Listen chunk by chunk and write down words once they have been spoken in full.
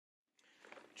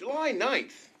July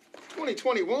 9th,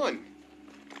 2021,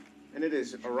 and it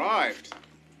has arrived.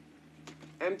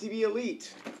 MTB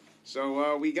Elite.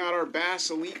 So we got our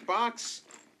Bass Elite box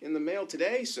in the mail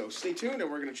today, so stay tuned and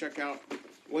we're going to check out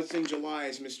what's in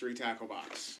July's Mystery Tackle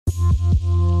Box.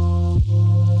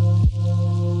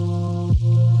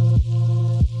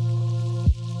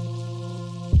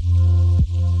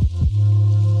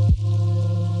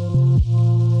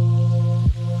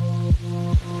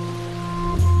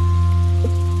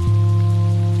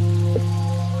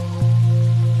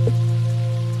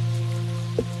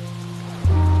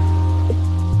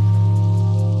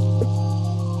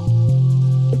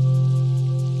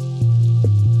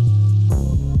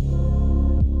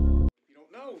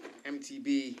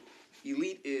 MTB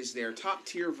Elite is their top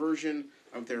tier version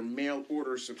of their mail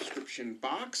order subscription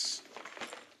box,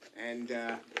 and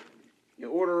you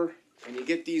order and you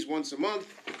get these once a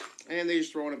month, and they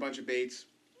just throw in a bunch of baits.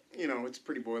 You know, it's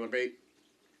pretty boilerplate.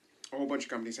 A whole bunch of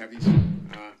companies have these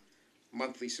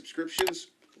monthly subscriptions.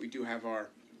 We do have our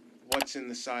what's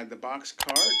inside the box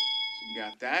card, so we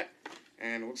got that,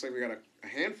 and it looks like we got a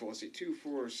handful. Let's see, 2,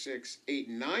 4, 6, 8,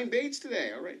 9 baits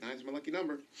today. All right, 9's my lucky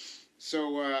number.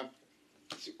 So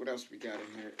let's see what else we got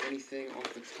in here. Anything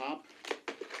off the top?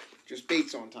 Just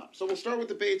baits on top. So we'll start with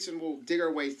the baits and we'll dig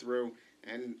our way through,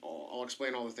 and I'll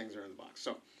explain all the things that are in the box.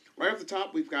 So right off the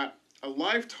top, we've got a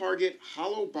LiveTarget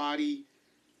HollowBody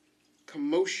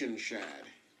commotion shad.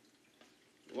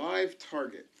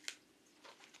 LiveTarget.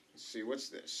 Let's see, what's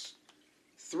this?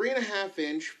 3.5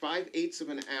 inch, 5/8 of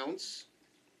an ounce.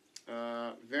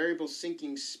 Variable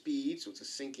sinking speed, so it's a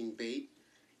sinking bait.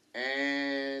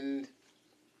 And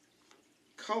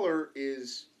color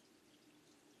is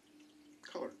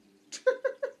color.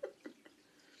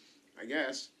 I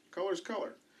guess. Color's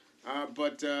color.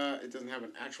 But it doesn't have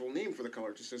an actual name for the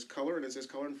color. It just says color, and it says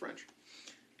color in French.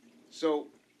 So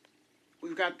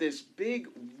we've got this big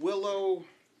willow,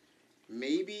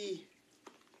 maybe,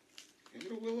 is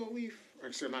it a willow leaf? Or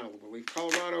actually, not a willow leaf.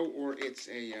 Colorado, or it's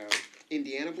a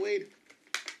Indiana blade.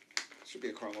 It should be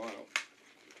a Colorado.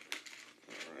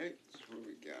 Alright, that's what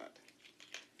we got.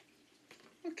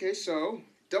 Okay, so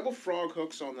double frog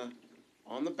hooks on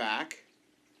the back.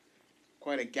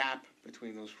 Quite a gap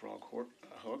between those frog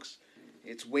hooks.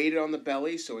 It's weighted on the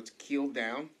belly, so it's keeled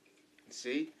down.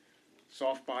 See?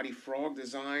 Soft body frog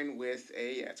design with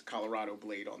it's a Colorado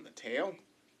blade on the tail.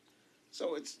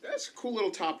 So that's a cool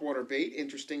little topwater bait.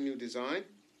 Interesting new design.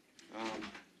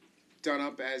 Done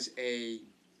up as a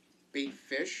bait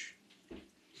fish.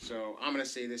 So I'm going to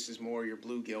say this is more your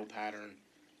bluegill pattern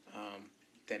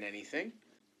than anything.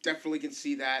 Definitely can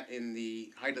see that in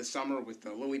the height of summer with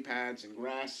the lily pads and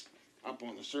grass up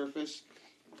on the surface.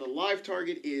 The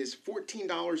LiveTarget is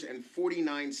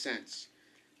 $14.49.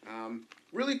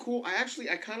 Really cool. I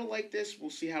kind of like this. We'll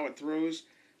see how it throws.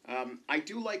 I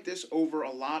do like this over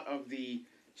a lot of the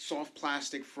soft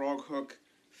plastic frog hook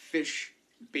fish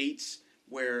baits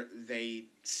where they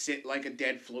sit like a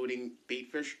dead floating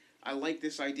bait fish. I like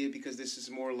this idea because this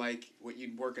is more like what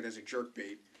you'd work it as a jerk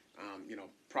bait, you know,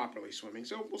 properly swimming.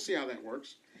 So we'll see how that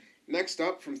works. Next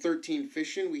up, from 13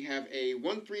 Fishing, we have a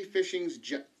 1-3 Fishing's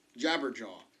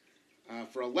Jabberjaw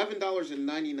for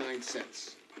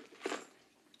 $11.99.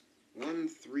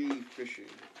 1-3 Fishing.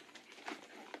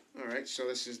 All right, so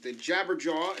this is the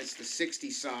Jabberjaw. It's the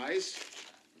 60 size.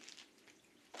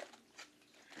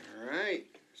 All right,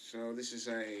 so this is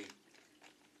a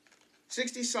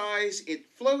 60 size. It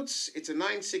floats. It's a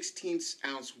 9/16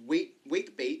 ounce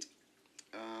wake bait.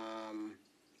 We'll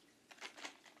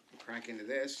crack into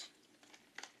this.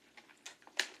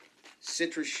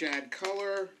 Citrus shad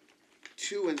color,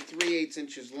 2 3/8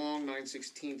 inches long,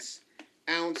 9/16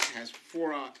 ounce. Has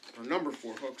number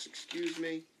 4 hooks. Excuse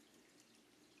me.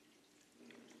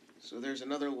 So there's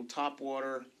another little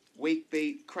topwater wake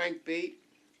bait, crankbait.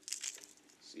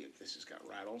 See if this has got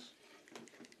rattles.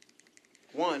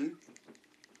 One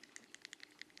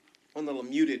little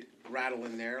muted rattle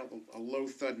in there, a low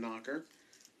thud knocker.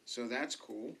 So that's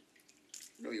cool.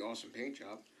 Really awesome paint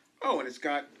job. Oh, and it's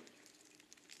got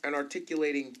an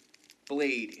articulating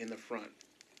blade in the front.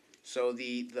 So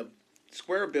the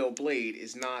square bill blade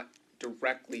is not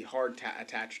directly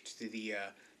attached to the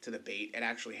bait. It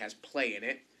actually has play in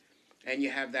it. And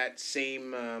you have that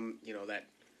same, that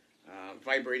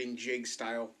vibrating jig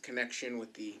style connection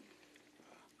with the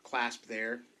clasp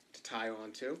there to tie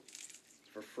onto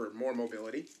for more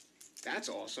mobility. That's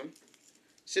awesome.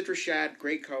 Citrus shad,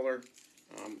 great color.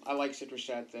 I like citrus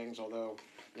shad things, although,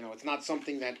 you know, it's not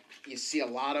something that you see a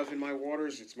lot of in my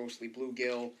waters. It's mostly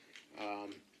bluegill,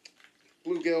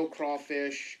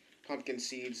 crawfish, pumpkin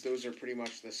seeds. Those are pretty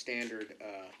much the standard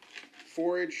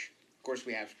forage. Of course,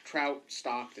 we have trout,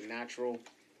 stocked and natural.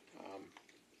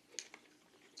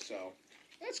 So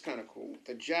that's kind of cool.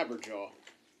 The jabberjaw.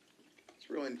 It's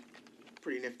really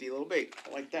pretty nifty little bait.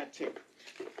 I like that too.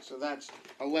 So that's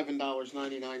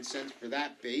 $11.99 for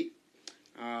that bait.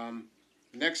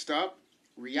 Next up,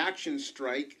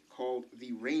 ReactionStrike called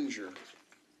the Ranger.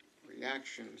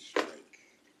 ReactionStrike.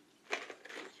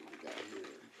 That's what we got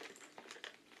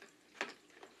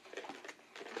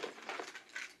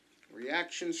here.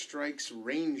 ReactionStrike's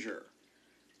Ranger.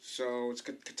 So it's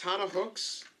katana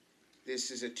hooks.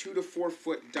 This is a 2 to 4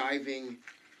 foot diving.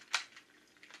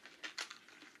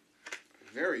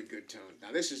 Very good tone.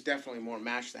 Now this is definitely more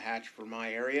match the hatch for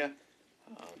my area.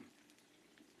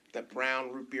 That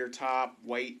brown root beer top,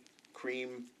 white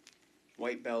cream,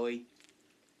 white belly,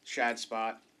 shad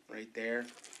spot right there.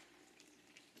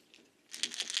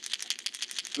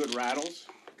 Good rattles.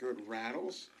 Good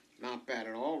rattles. Not bad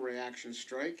at all.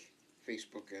 ReactionStrike.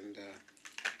 Facebook and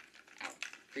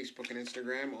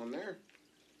Instagram on there.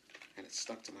 And it's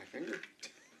stuck to my finger.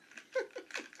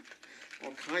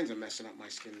 All kinds of messing up my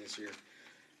skin this year.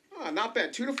 Not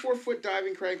bad. 2 to 4 foot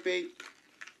diving crankbait.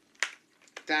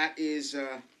 That is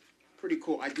pretty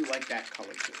cool. I do like that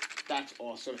color too. That's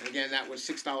awesome. And again, that was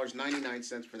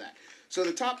 $6.99 for that. So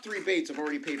the top 3 baits I've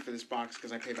already paid for this box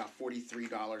because I paid about $43,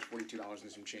 $42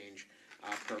 and some change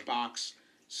per box.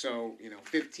 So, you know,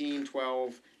 15,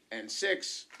 12, and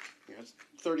 6. You know, it's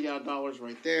 $30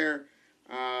 right there.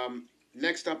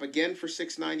 Next up again for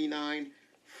 $6.99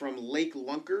 from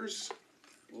LakeLunkers.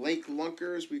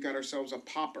 LakeLunkers, we got ourselves a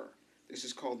popper. This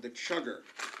is called the Chugger.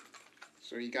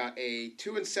 So you got a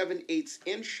 2 7/8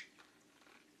 inch,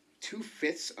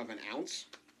 2/5 of an ounce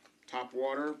top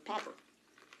water popper.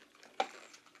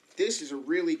 This is a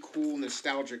really cool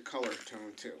nostalgic color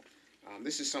tone too.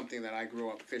 This is something that I grew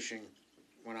up fishing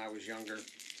when I was younger.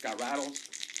 Got rattles.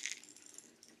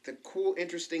 The cool,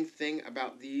 interesting thing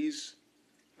about these,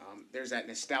 there's that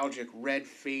nostalgic red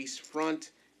face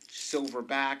front, silver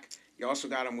back. You also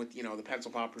got them with, you know, the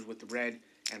pencil poppers with the red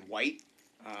and white.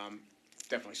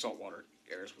 Definitely saltwater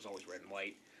airs was always red and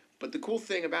white. But the cool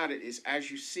thing about it is,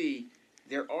 as you see,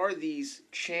 there are these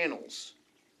channels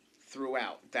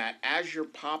throughout that as you're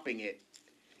popping it,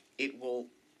 it will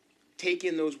take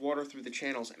in those water through the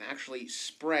channels and actually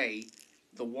spray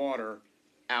the water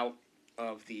out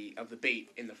of the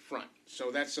bait in the front.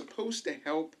 So that's supposed to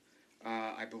help,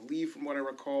 I believe from what I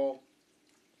recall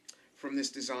from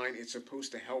this design, it's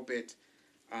supposed to help it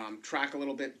track a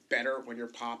little bit better when you're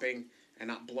popping and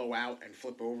not blow out and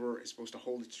flip over. It's supposed to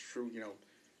hold its true, you know,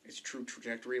 its true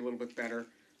trajectory a little bit better.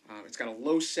 It's got a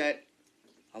low set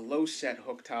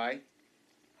hook tie.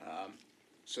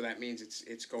 So that means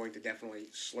it's going to definitely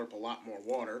slurp a lot more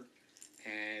water.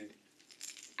 And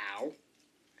ow.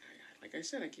 Like I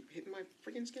said, I keep hitting my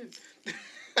freaking skin.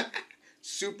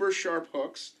 Super sharp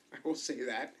hooks, I will say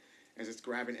that, as it's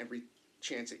grabbing every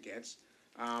chance it gets.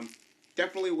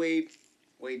 Definitely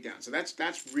weighed down. So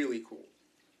that's really cool.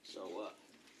 So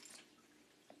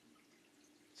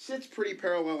sits pretty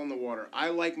parallel in the water. I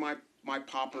like my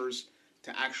poppers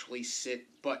to actually sit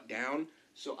butt down.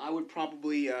 So I would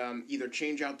probably either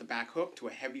change out the back hook to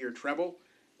a heavier treble,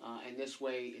 and this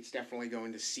way it's definitely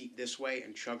going to seat this way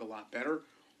and chug a lot better.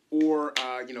 Or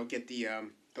you know, get the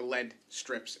lead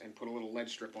strips and put a little lead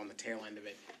strip on the tail end of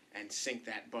it and sink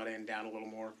that butt end down a little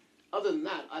more. Other than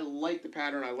that, I like the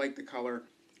pattern. I like the color.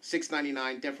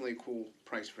 $6.99, definitely a cool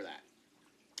price for that.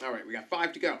 All right, we got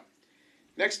 5 to go.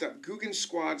 Next up, Googan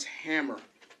Squad's Hammer.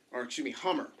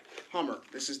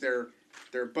 This is their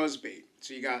buzzbait.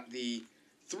 So you got the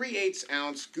 3/8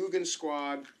 ounce Googan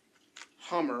Squad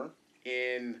Hummer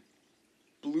in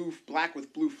black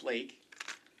with blue flake.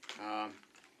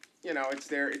 You know, it's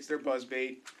their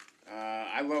buzzbait.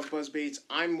 I love buzzbaits.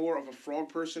 I'm more of a frog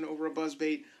person over a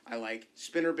buzzbait. I like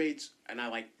spinner baits, and I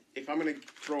like, if I'm going to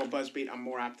throw a buzzbait, I'm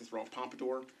more apt to throw a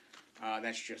pompadour.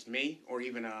 That's just me. Or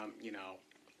even, you know,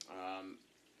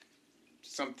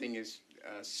 something as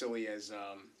silly as,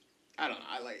 I don't know,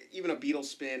 I like even a beetle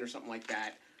spin or something like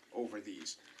that over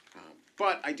these.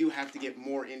 But I do have to get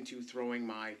more into throwing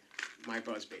my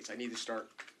buzzbaits. I need to start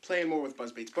playing more with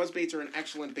buzzbaits. Buzzbaits are an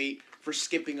excellent bait for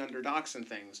skipping under docks and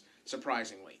things,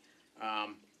 surprisingly.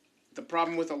 The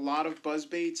problem with a lot of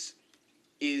buzzbaits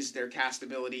is their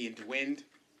castability into wind.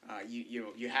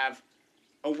 You have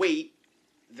a weight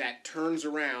that turns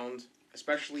around,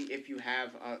 especially if you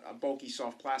have a bulky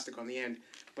soft plastic on the end,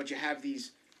 but you have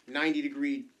these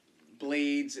 90-degree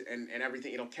blades and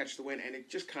everything. It'll catch the wind, and it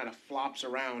just kind of flops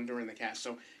around during the cast.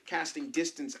 So casting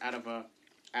distance out of a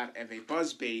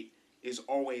buzzbait is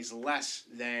always less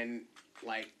than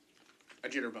like a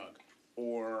jitterbug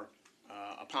or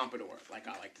a pompadour like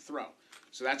I like to throw.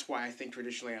 So that's why I think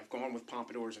traditionally I've gone with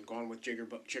pompadours and gone with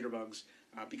jitterbugs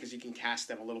because you can cast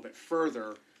them a little bit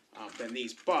further than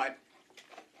these. But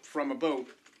from a boat,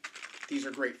 these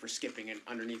are great for skipping and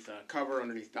underneath a cover,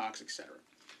 underneath docks, etc.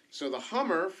 So the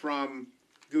Hummer from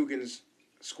Googan's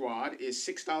squad is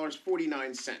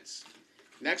 $6.49.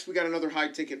 Next, we got another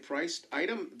high-ticket priced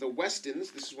item, the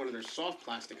Westins. This is one of their soft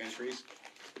plastic entries,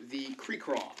 the Cre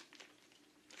Craw.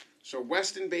 So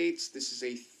Westin baits, this is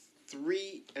a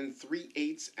 3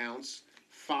 3/8 ounce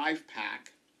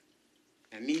 5-pack.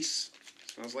 Anise,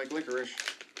 smells like licorice.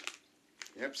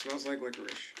 Yep, smells like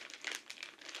licorice.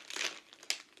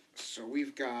 So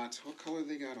we've got, what color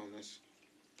they got on this?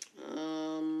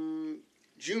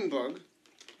 June bug,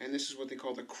 and this is what they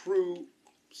call the Cre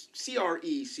Craw,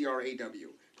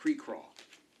 Cre Craw.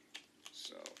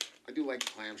 So I do like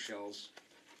clamshells.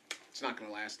 It's not going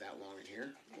to last that long in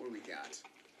here. What do we got?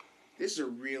 This is a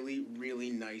really, really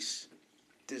nice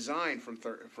design from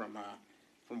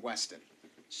Westin.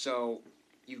 So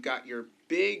you've got your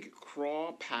big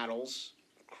craw paddles,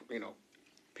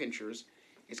 pinchers.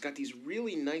 It's got these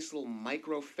really nice little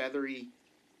micro feathery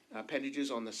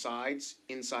appendages on the sides,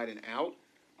 inside and out.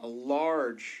 A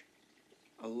large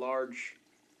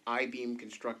I-beam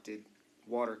constructed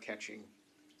water catching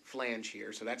flange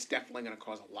here, so that's definitely going to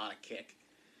cause a lot of kick.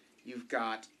 You've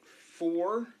got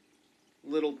 4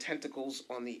 little tentacles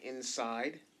on the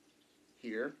inside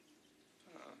here.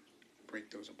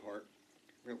 Break those apart.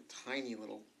 Real tiny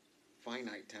little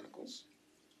finite tentacles.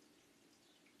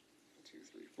 1, 2,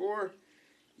 3, 4.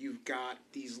 You've got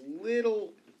these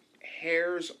little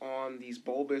hairs on these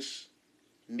bulbous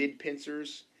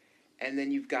mid-pincers, and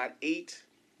then you've got 8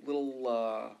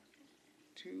 little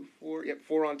 2, 4,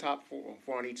 4 on top,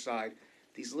 4 on each side.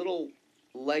 These little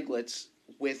leglets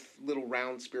with little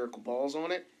round spherical balls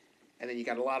on it, and then you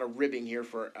got a lot of ribbing here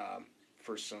for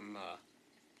some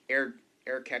air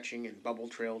catching and bubble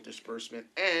trail disbursement,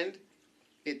 and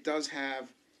it does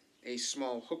have a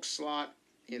small hook slot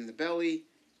in the belly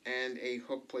and a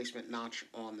hook placement notch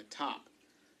on the top.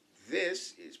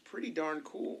 This is pretty darn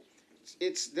cool.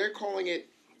 They're calling it,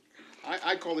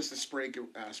 I call this the spray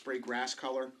grass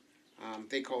color.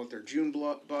 They call it their June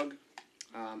bug.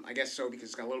 I guess so because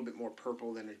it's got a little bit more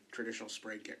purple than a traditional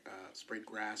sprayed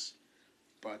grass.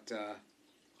 But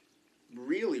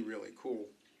really, really cool.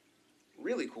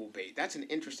 Really cool bait. That's an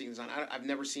interesting design. I've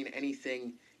never seen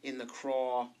anything in the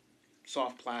craw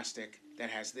soft plastic that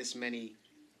has this many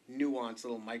nuanced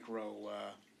little micro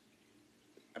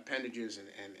appendages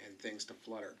and things to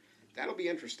flutter. That'll be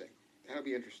interesting. That'll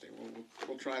be interesting.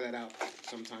 We'll try that out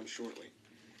sometime shortly.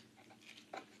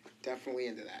 Definitely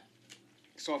into that.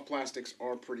 Soft plastics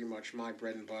are pretty much my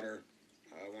bread and butter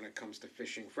when it comes to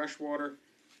fishing freshwater.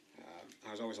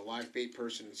 I was always a live bait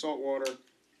person in saltwater,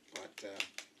 but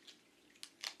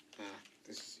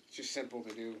this is just simple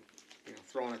to do.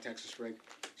 Throw on a Texas rig.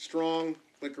 Strong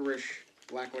licorice,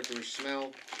 black licorice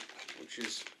smell, which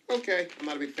is okay. I'm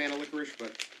not a big fan of licorice,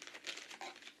 but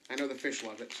I know the fish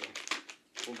love it, so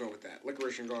we'll go with that.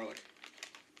 Licorice and garlic.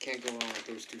 Can't go wrong with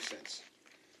those 2 cents.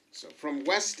 So from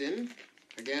Westin,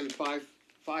 again,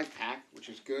 5-pack, which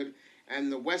is good.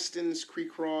 And the Westin's Cre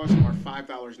Craws are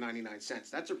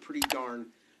 $5.99. That's a pretty darn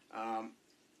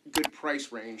good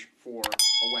price range for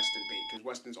a Westin bait, because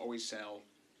Westins always sell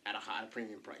at a high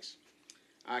premium price.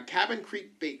 Cabin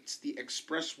Creek Baits, the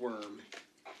Express Worm.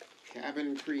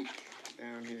 Cabin Creek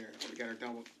down here. We got our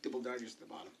double digest at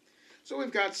the bottom. So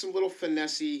we've got some little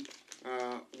finessey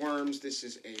worms. This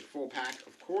is a full pack,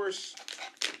 of course.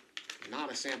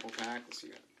 Not a sample pack. Let's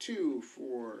see. 2,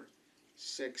 4,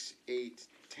 6, 8,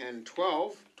 10,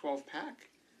 12. 12 pack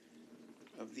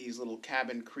of these little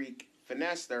Cabin Creek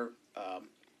finesse. They're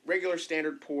regular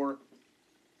standard pour,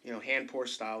 hand pour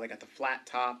style. They got the flat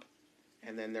top,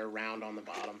 and then they're round on the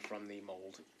bottom from the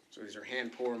mold. So these are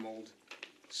hand pour mold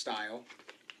style.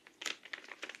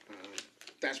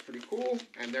 That's pretty cool.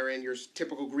 And they're in your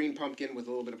typical green pumpkin with a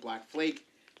little bit of black flake.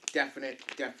 Definite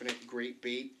great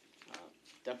bait.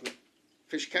 Definite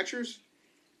fish catchers.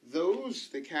 Those,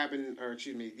 the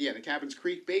Cabin's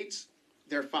Creek baits,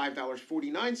 they're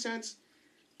 $5.49.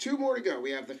 2 more to go.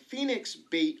 We have the Phenix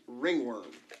bait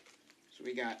ringworm. So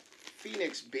we got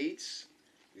Phenix baits.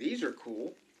 These are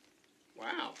cool.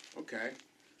 Wow, okay.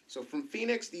 So from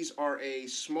Phenix, these are a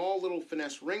small little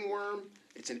finesse ringworm.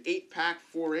 It's an 8-pack,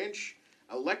 4-inch,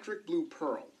 electric blue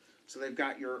pearl. So they've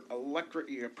got your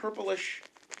purplish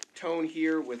tone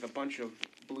here with a bunch of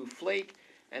blue flake.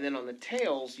 And then on the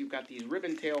tails, you've got these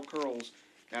ribbon tail curls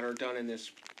that are done in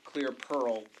this clear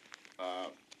pearl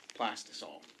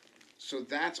plastisol. So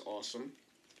that's awesome.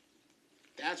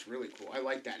 That's really cool. I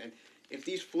like that. And If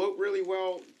these float really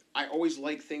well, I always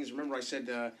like things. Remember I said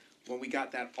when we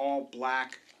got that all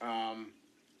black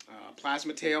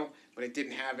plasma tail, but it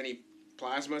didn't have any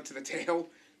plasma to the tail?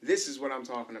 This is what I'm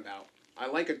talking about. I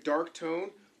like a dark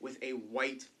tone with a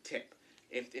white tip.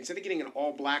 If instead of getting an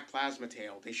all black plasma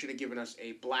tail, they should have given us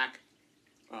a black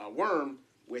worm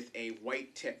with a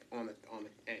white tip on the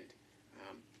end.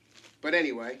 But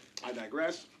anyway, I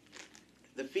digress.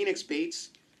 The Phenix baits,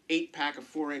 8-pack of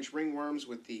 4-inch ringworms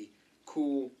with the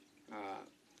cool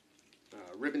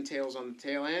ribbon tails on the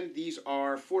tail end. These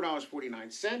are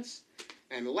 $4.49.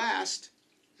 And last,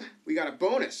 we got a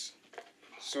bonus.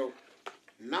 So,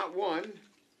 not one,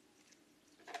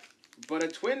 but a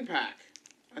twin pack.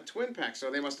 A twin pack. So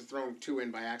they must have thrown 2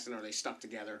 in by accident, or they stuck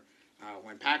together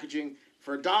when packaging.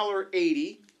 For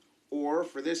 $1.80, or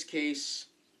for this case,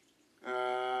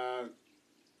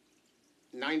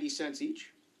 90 cents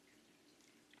each.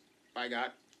 I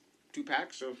got 2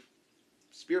 packs of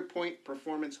Spearpoint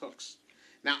Performance hooks.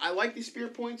 Now, I like these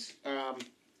Spearpoints.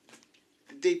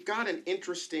 They've got an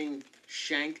interesting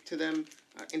shank to them,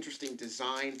 interesting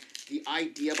design. The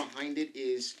idea behind it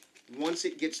is once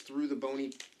it gets through the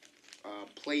bony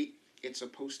plate, it's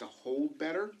supposed to hold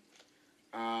better.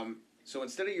 So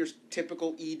instead of your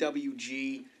typical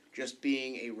EWG just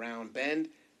being a round bend,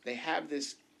 they have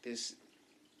this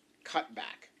cut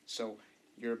back. So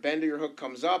your bend of your hook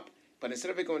comes up, but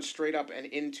instead of it going straight up and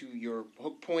into your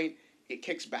hook point, it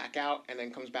kicks back out and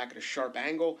then comes back at a sharp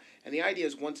angle. And the idea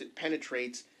is once it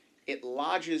penetrates, it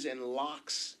lodges and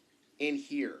locks in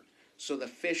here. So the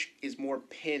fish is more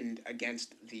pinned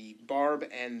against the barb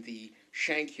and the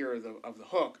shank here of the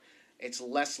hook. It's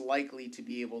less likely to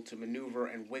be able to maneuver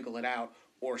and wiggle it out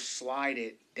or slide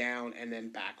it down and then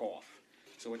back off.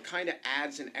 So it kind of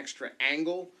adds an extra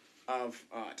angle of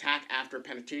attack after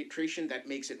penetration that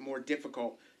makes it more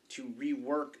difficult to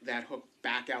rework that hook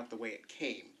back out the way it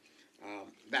came.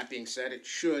 That being said, it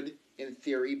should, in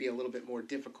theory, be a little bit more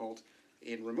difficult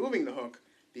in removing the hook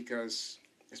because,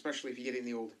 especially if you get in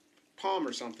the old palm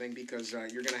or something, because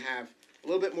you're going to have a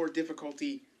little bit more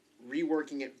difficulty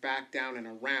reworking it back down and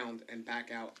around and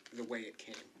back out the way it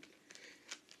came.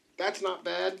 That's not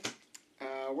bad.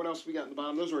 What else we got in the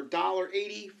bottom? Those were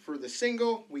 $1.80 for the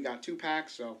single. We got 2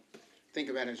 packs, so think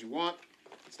of that as you want.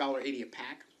 It's $1.80 a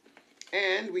pack.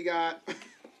 And we got,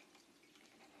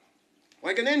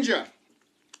 like a ninja,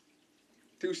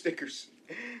 2 stickers.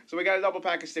 So we got a double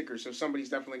pack of stickers, so somebody's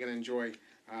definitely going to enjoy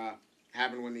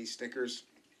having one of these stickers.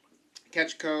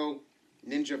 Catch Co.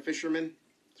 Ninja Fisherman.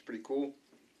 It's pretty cool.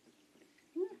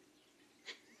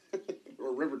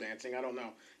 Or river dancing, I don't know.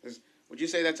 Would you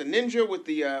say that's a ninja with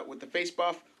the face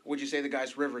buff, or would you say the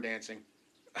guy's river dancing?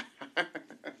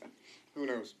 Who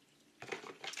knows?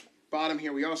 Bottom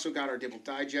here, we also got our Dibble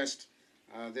Digest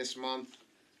this month.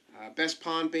 Best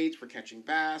pond baits for catching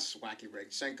bass, wacky rig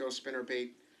Senko spinner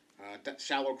bait,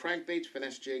 shallow crankbaits,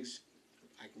 finesse jigs.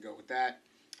 I can go with that.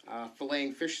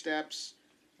 Filleting fish steps,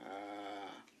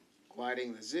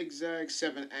 gliding the zigzag,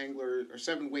 7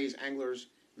 ways anglers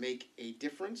make a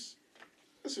difference.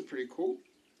 This is pretty cool.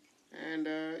 And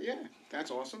yeah,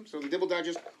 that's awesome. So the Dibble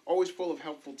Digest, always full of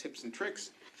helpful tips and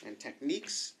tricks and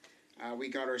techniques. We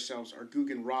got ourselves our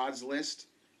Googan rods list.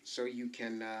 So you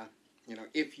can,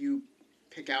 if you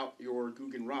pick out your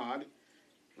Googan rod,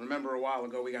 remember a while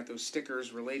ago we got those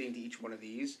stickers relating to each one of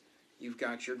these. You've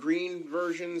got your green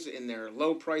versions in their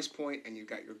low price point, and you've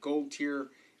got your gold tier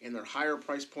in their higher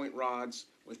price point rods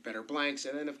with better blanks.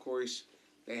 And then, of course,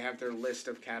 they have their list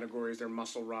of categories, their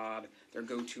muscle rod, their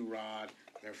go-to rod,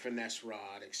 their finesse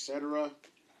rod, etc.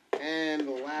 And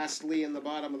lastly, in the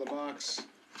bottom of the box,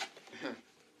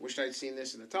 wished I'd seen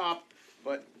this in the top,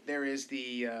 but there is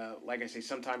the, like I say,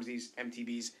 sometimes these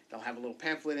MTBs, they'll have a little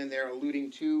pamphlet in there alluding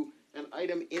to an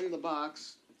item in the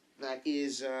box that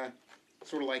is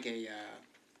sort of like a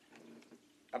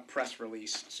press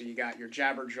release. So you got your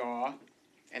jabberjaw,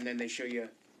 and then they show you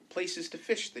places to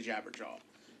fish the jabberjaw.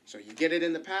 So you get it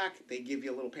in the pack, they give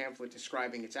you a little pamphlet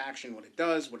describing its action, what it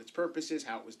does, what its purpose is,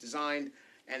 how it was designed,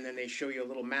 and then they show you a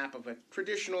little map of a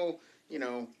traditional,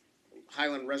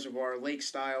 Highland Reservoir lake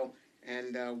style,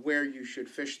 and where you should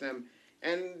fish them.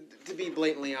 And to be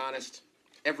blatantly honest,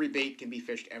 every bait can be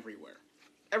fished everywhere.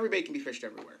 Every bait can be fished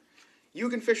everywhere. You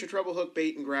can fish a treble hook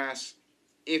bait in grass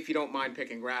if you don't mind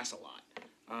picking grass a lot.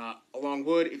 Along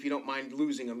wood, if you don't mind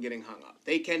losing them getting hung up.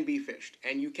 They can be fished,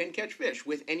 and you can catch fish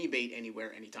with any bait,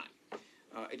 anywhere, anytime.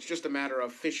 It's just a matter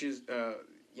of fishes,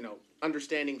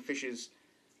 understanding fishes'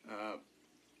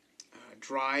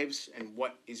 drives and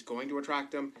what is going to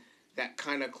attract them. That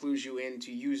kind of clues you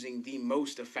into using the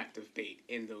most effective bait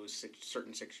in those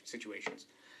certain situations.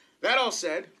 That all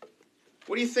said,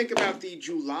 What do you think about the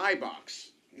July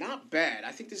box? Not bad.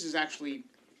 I think this is actually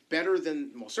better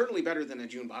than, well, certainly better than a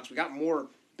June box. We got more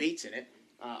baits in it.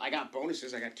 I got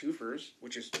bonuses. I got twofers,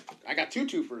 I got two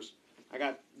twofers. I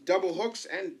got double hooks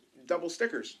and double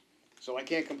stickers. So I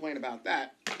can't complain about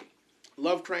that.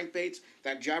 Love crankbaits.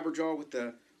 That jabberjaw with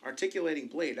the articulating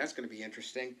blade, that's going to be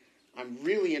interesting. I'm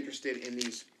really interested in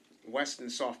these Westin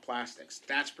soft plastics.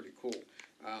 That's pretty cool.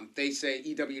 They say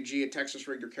EWG, a Texas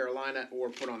rigged or Carolina, or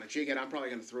put on a jig head. I'm probably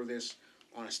going to throw this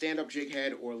on a stand-up jig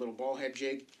head or a little ball head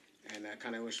jig and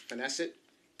kind of finesse it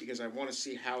because I want to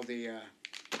see how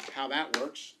that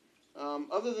works.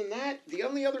 Other than that, the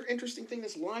only other interesting thing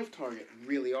is LiveTarget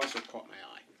really also caught my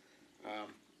eye.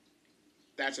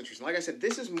 That's interesting. Like I said,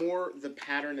 this is more the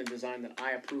pattern and design that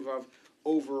I approve of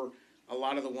over a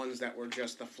lot of the ones that were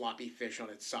just the floppy fish on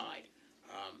its side.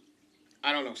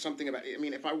 I don't know, something about it. I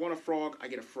mean, if I want a frog, I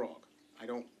get a frog. I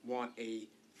don't want a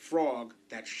frog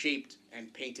that's shaped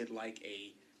and painted like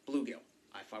a bluegill.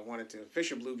 If I wanted to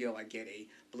fish a bluegill, I'd get a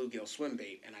bluegill swim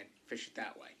bait, and I'd fish it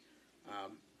that way.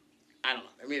 I don't know.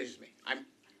 I mean, it's just me. I don't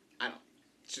know.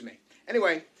 It's just me.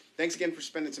 Anyway, thanks again for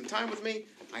spending some time with me.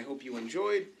 I hope you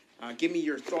enjoyed. Give me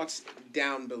your thoughts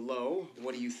down below.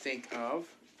 What do you think of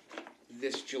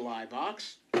this July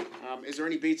box? Is there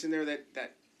any baits in there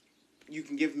that you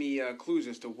can give me clues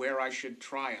as to where I should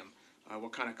try them?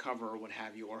 What kind of cover or what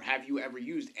have you? Or have you ever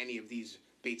used any of these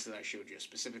baits that I showed you,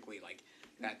 specifically like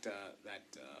that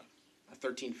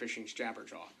 13 fishing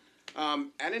jabberjaw?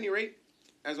 At any rate,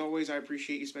 as always, I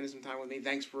appreciate you spending some time with me.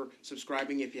 Thanks for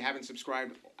subscribing. If you haven't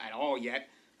subscribed at all yet,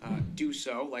 do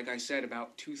so. Like I said,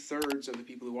 about 2/3 of the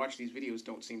people who watch these videos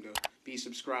don't seem to be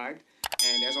subscribed.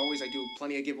 And as always, I do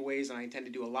plenty of giveaways, and I intend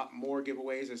to do a lot more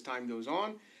giveaways as time goes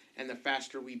on. And the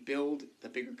faster we build the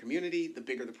bigger community, the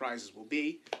bigger the prizes will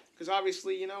be. Because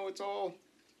obviously, you know, it's all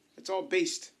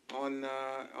based on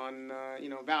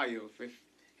value.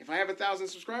 If I have 1,000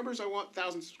 subscribers, I want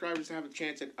 1,000 subscribers to have a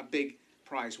chance at a big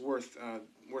prize worth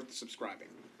subscribing.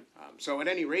 So at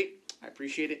any rate, I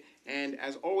appreciate it. And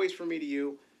as always, from me to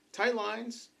you, tight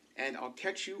lines, and I'll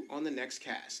catch you on the next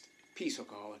cast. Peace,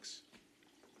 Hookaholics.